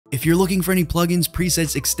If you're looking for any plugins,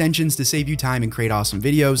 presets, extensions to save you time and create awesome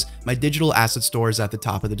videos, my digital asset store is at the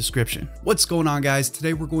top of the description. What's going on, guys?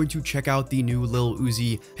 Today we're going to check out the new Lil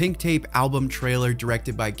Uzi Pink Tape album trailer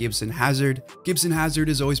directed by Gibson Hazard. Gibson Hazard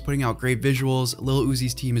is always putting out great visuals. Lil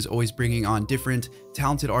Uzi's team is always bringing on different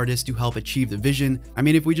talented artists to help achieve the vision. I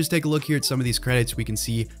mean, if we just take a look here at some of these credits, we can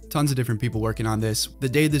see tons of different people working on this. The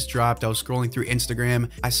day this dropped, I was scrolling through Instagram.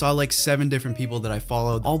 I saw like 7 different people that I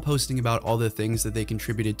followed, all posting about all the things that they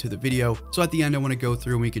contributed to the video. So at the end, I want to go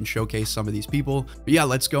through and we can showcase some of these people. But yeah,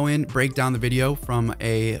 let's go in, break down the video from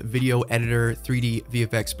a video editor 3D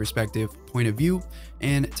VFX perspective point of view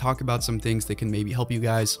and talk about some things that can maybe help you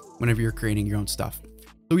guys whenever you're creating your own stuff.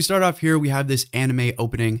 So we start off here, we have this anime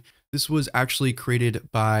opening. This was actually created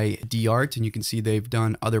by D-Art, and you can see they've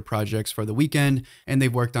done other projects for The Weeknd, and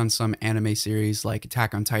they've worked on some anime series like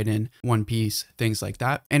Attack on Titan, One Piece, things like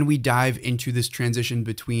that. And we dive into this transition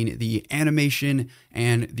between the animation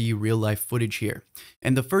and the real life footage here.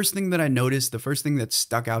 And the first thing that I noticed, the first thing that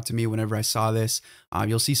stuck out to me whenever I saw this,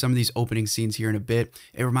 you'll see some of these opening scenes here in a bit.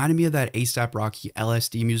 It reminded me of that A$AP Rocky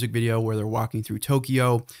LSD music video where they're walking through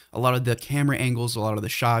Tokyo, a lot of the camera angles, a lot of the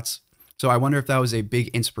shots. So I wonder if that was a big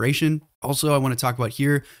inspiration. Also, I want to talk about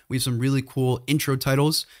here, we have some really cool intro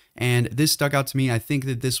titles, and this stuck out to me. I think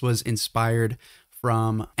that this was inspired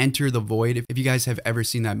from Enter the Void. If you guys have ever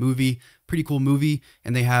seen that movie, pretty cool movie,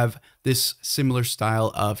 and they have this similar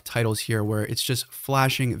style of titles here where it's just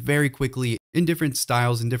flashing very quickly in different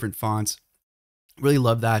styles and different fonts. Really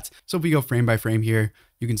love that. So if we go frame by frame here,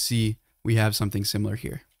 you can see we have something similar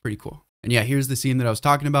here. Pretty cool. And yeah, here's the scene that I was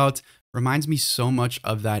talking about. Reminds me so much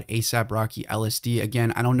of that A$AP Rocky LSD.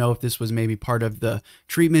 Again, I don't know if this was maybe part of the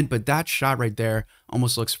treatment, but that shot right there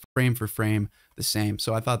almost looks frame for frame the same.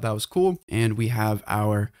 So I thought that was cool. And we have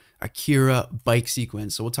our Akira bike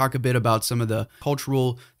sequence. So we'll talk a bit about some of the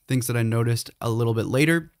cultural things that I noticed a little bit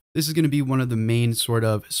later. This is going to be one of the main sort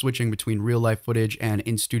of switching between real life footage and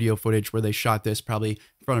in studio footage where they shot this probably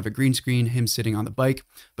in front of a green screen, him sitting on the bike,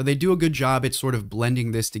 but they do a good job at sort of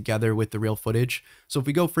blending this together with the real footage. So if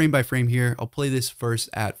we go frame by frame here, I'll play this first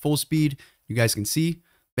at full speed. You guys can see,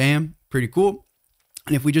 bam, pretty cool.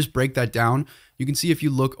 And if we just break that down, you can see if you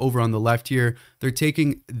look over on the left here, they're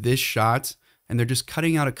taking this shot and they're just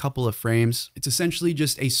cutting out a couple of frames. It's essentially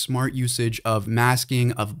just a smart usage of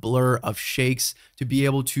masking, of blur, of shakes to be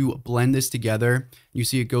able to blend this together. You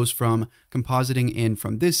see it goes from compositing in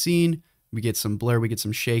from this scene, we get some blur, we get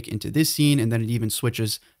some shake into this scene, and then it even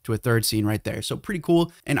switches to a third scene right there. So pretty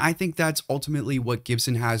cool. And I think that's ultimately what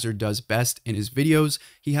Gibson Hazard does best in his videos.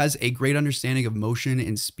 He has a great understanding of motion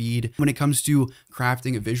and speed when it comes to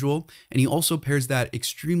crafting a visual. And he also pairs that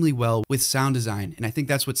extremely well with sound design. And I think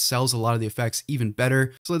that's what sells a lot of the effects even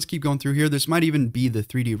better. So let's keep going through here. This might even be the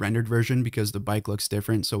 3D rendered version because the bike looks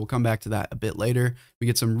different. So we'll come back to that a bit later. We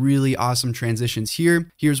get some really awesome transitions here.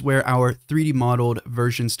 Here's where our 3D modeled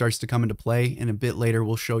version starts to come into play. And a bit later,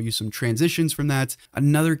 we'll show you some transitions from that.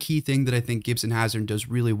 Another key thing that I think Gibson Hazard does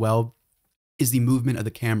really well is the movement of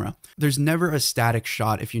the camera. There's never a static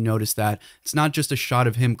shot if you notice that. It's not just a shot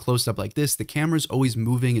of him close up like this. The camera's always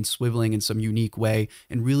moving and swiveling in some unique way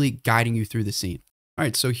and really guiding you through the scene. All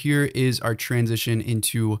right, so here is our transition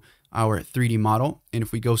into our 3D model. And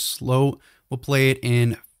if we go slow, we'll play it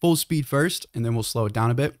in full speed first, and then we'll slow it down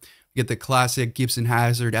a bit. We get the classic Gibson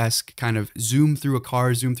Hazard-esque kind of zoom through a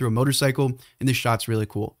car, zoom through a motorcycle, and this shot's really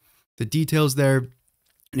cool. The details there.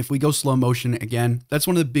 And if we go slow motion again, that's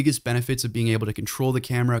one of the biggest benefits of being able to control the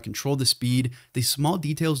camera, control the speed. The small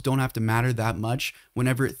details don't have to matter that much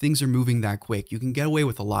whenever things are moving that quick. You can get away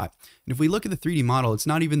with a lot. And if we look at the 3D model, it's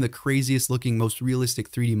not even the craziest looking, most realistic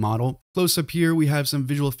 3D model. Close up here, we have some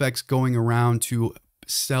visual effects going around to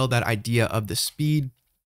sell that idea of the speed.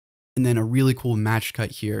 And then a really cool match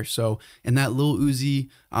cut here. So in that Lil Uzi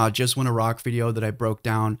Just Wanna Rock video that I broke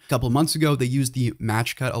down a couple months ago, they used the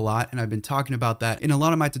match cut a lot. And I've been talking about that in a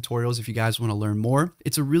lot of my tutorials if you guys want to learn more.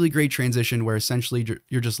 It's a really great transition where essentially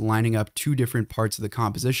you're just lining up 2 different parts of the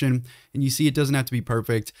composition. And you see it doesn't have to be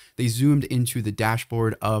perfect. They zoomed into the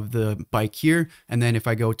dashboard of the bike here. And then if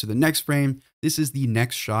I go to the next frame, this is the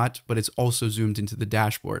next shot, but it's also zoomed into the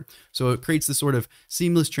dashboard. So it creates this sort of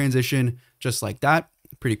seamless transition just like that.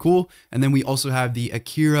 Pretty cool. And then we also have the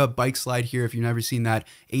Akira bike slide here. If you've never seen that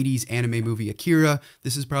 80s anime movie Akira,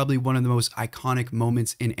 this is probably one of the most iconic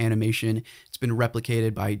moments in animation. It's been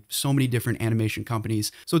replicated by so many different animation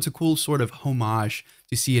companies. So it's a cool sort of homage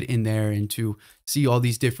to see it in there and to see all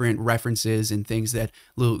these different references and things that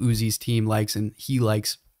Lil Uzi's team likes and he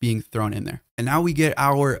likes being thrown in there. And now we get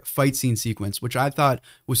our fight scene sequence, which I thought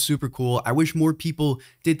was super cool. I wish more people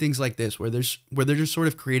did things like this, where they're just sort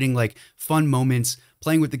of creating like fun moments,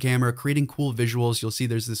 playing with the camera, creating cool visuals. You'll see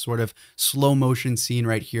there's this sort of slow motion scene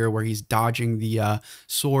right here where he's dodging the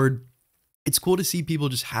sword. It's cool to see people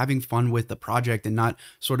just having fun with the project and not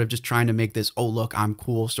sort of just trying to make this, oh, look, I'm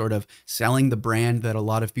cool, sort of selling the brand that a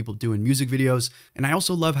lot of people do in music videos. And I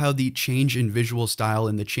also love how the change in visual style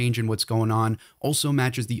and the change in what's going on also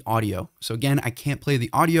matches the audio. So again, I can't play the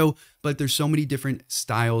audio, but there's so many different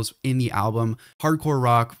styles in the album, hardcore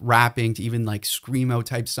rock, rapping, to even like screamo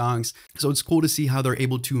type songs. So it's cool to see how they're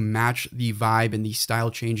able to match the vibe and the style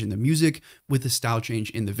change in the music with the style change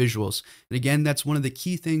in the visuals. And again, that's one of the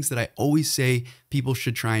key things that I always say people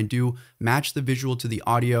should try and do: match the visual to the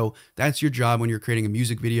audio. That's your job when you're creating a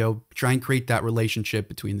music video. Try and create that relationship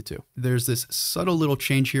between the two. There's this subtle little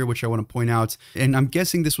change here, which I want to point out. And I'm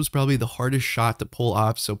guessing this was probably the hardest shot to pull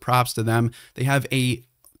off. So props to them. They have a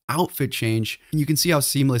outfit change, and you can see how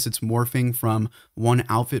seamless it's morphing from one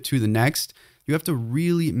outfit to the next. You have to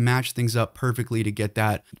really match things up perfectly to get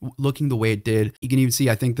that looking the way it did. You can even see,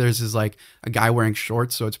 I think there's this like a guy wearing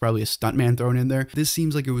shorts, so it's probably a stuntman thrown in there. This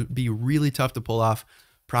seems like it would be really tough to pull off.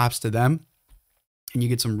 Props to them. And you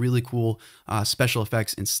get some really cool special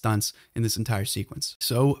effects and stunts in this entire sequence.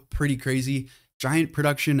 So pretty crazy. Giant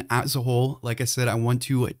production as a whole. Like I said, I want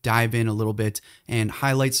to dive in a little bit and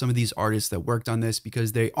highlight some of these artists that worked on this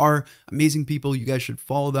because they are amazing people. You guys should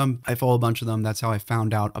follow them. I follow a bunch of them. That's how I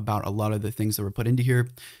found out about a lot of the things that were put into here.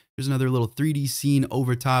 There's another little 3D scene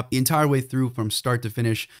over top. The entire way through from start to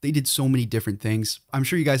finish, they did so many different things. I'm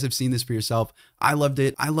sure you guys have seen this for yourself. I loved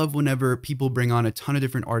it. I love whenever people bring on a ton of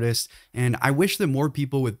different artists, and I wish that more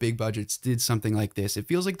people with big budgets did something like this. It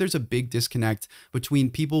feels like there's a big disconnect between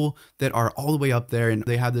people that are all the way up there and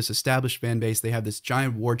they have this established fan base, they have this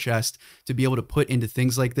giant war chest to be able to put into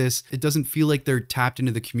things like this. It doesn't feel like they're tapped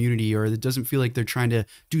into the community, or it doesn't feel like they're trying to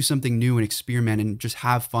do something new and experiment and just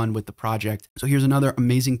have fun with the project. So here's another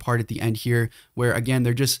amazing part at the end here where, again,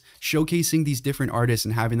 they're just showcasing these different artists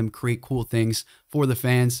and having them create cool things for the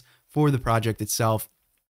fans, for the project itself,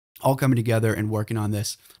 all coming together and working on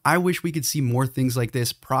this. I wish we could see more things like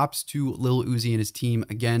this. Props to Lil Uzi and his team.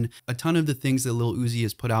 Again, a ton of the things that Lil Uzi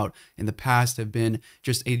has put out in the past have been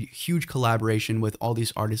just a huge collaboration with all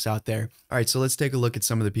these artists out there. All right, so let's take a look at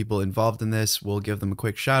some of the people involved in this. We'll give them a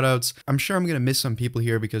quick shout outs. I'm sure I'm going to miss some people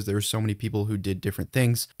here because there are so many people who did different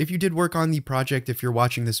things. If you did work on the project, if you're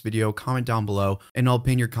watching this video, comment down below and I'll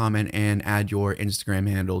pin your comment and add your Instagram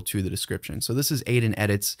handle to the description. So this is Aiden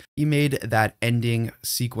Edits. He made that ending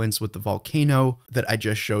sequence with the volcano that I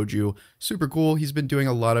just showed you. Super cool. He's been doing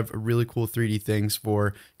a lot of really cool 3D things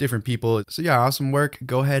for different people. So yeah, awesome work.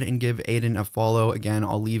 Go ahead and give Aiden a follow. Again,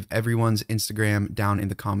 I'll leave everyone's Instagram down in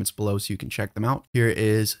the comments below so you can check them out. Here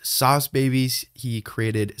is Sauce Babies. He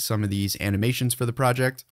created some of these animations for the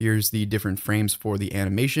project. Here's the different frames for the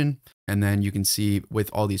animation. And then you can see with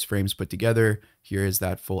all these frames put together, here is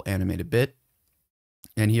that full animated bit.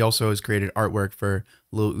 And he also has created artwork for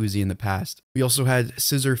Lil Uzi in the past. We also had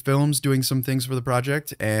Scissor Films doing some things for the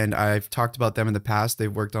project, and I've talked about them in the past.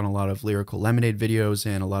 They've worked on a lot of Lyrical Lemonade videos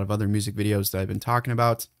and a lot of other music videos that I've been talking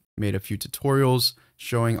about. Made a few tutorials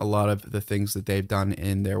showing a lot of the things that they've done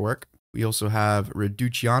in their work. We also have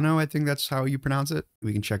Reduciano, I think that's how you pronounce it.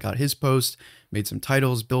 We can check out his post, made some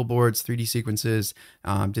titles, billboards, 3D sequences,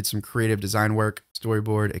 did some creative design work,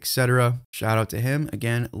 storyboard, etc. Shout out to him.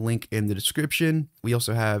 Again, link in the description. We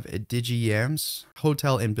also have DigiYams,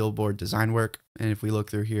 hotel and billboard design work. And if we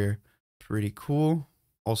look through here, pretty cool.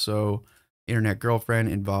 Also, Internet Girlfriend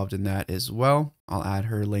involved in that as well. I'll add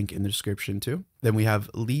her link in the description too. Then we have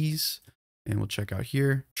Lee's. And we'll check out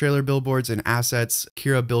here. Trailer billboards and assets,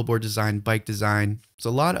 Akira billboard design, bike design.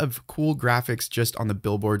 There's a lot of cool graphics just on the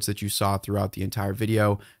billboards that you saw throughout the entire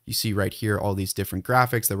video. You see right here all these different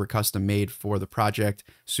graphics that were custom made for the project.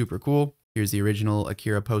 Super cool. Here's the original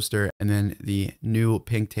Akira poster and then the new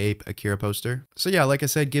pink tape Akira poster. So yeah, like I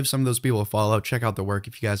said, give some of those people a follow. Check out the work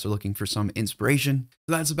if you guys are looking for some inspiration.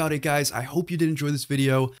 So that's about it, guys. I hope you did enjoy this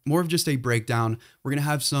video. More of just a breakdown. We're going to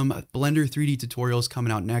have some Blender 3D tutorials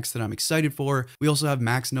coming out next that I'm excited for. We also have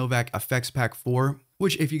Max Novak Effects Pack 4.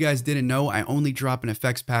 Which, if you guys didn't know, I only drop an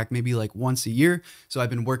effects pack maybe like once a year. So I've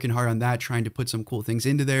been working hard on that, trying to put some cool things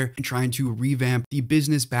into there and trying to revamp the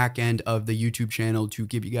business back end of the YouTube channel to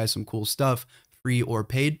give you guys some cool stuff, free or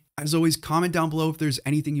paid. As always, comment down below if there's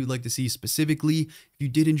anything you'd like to see specifically. If you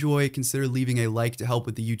did enjoy, consider leaving a like to help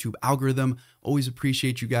with the YouTube algorithm. Always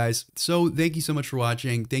appreciate you guys. So thank you so much for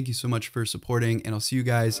watching. Thank you so much for supporting, and I'll see you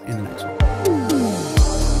guys in the next one.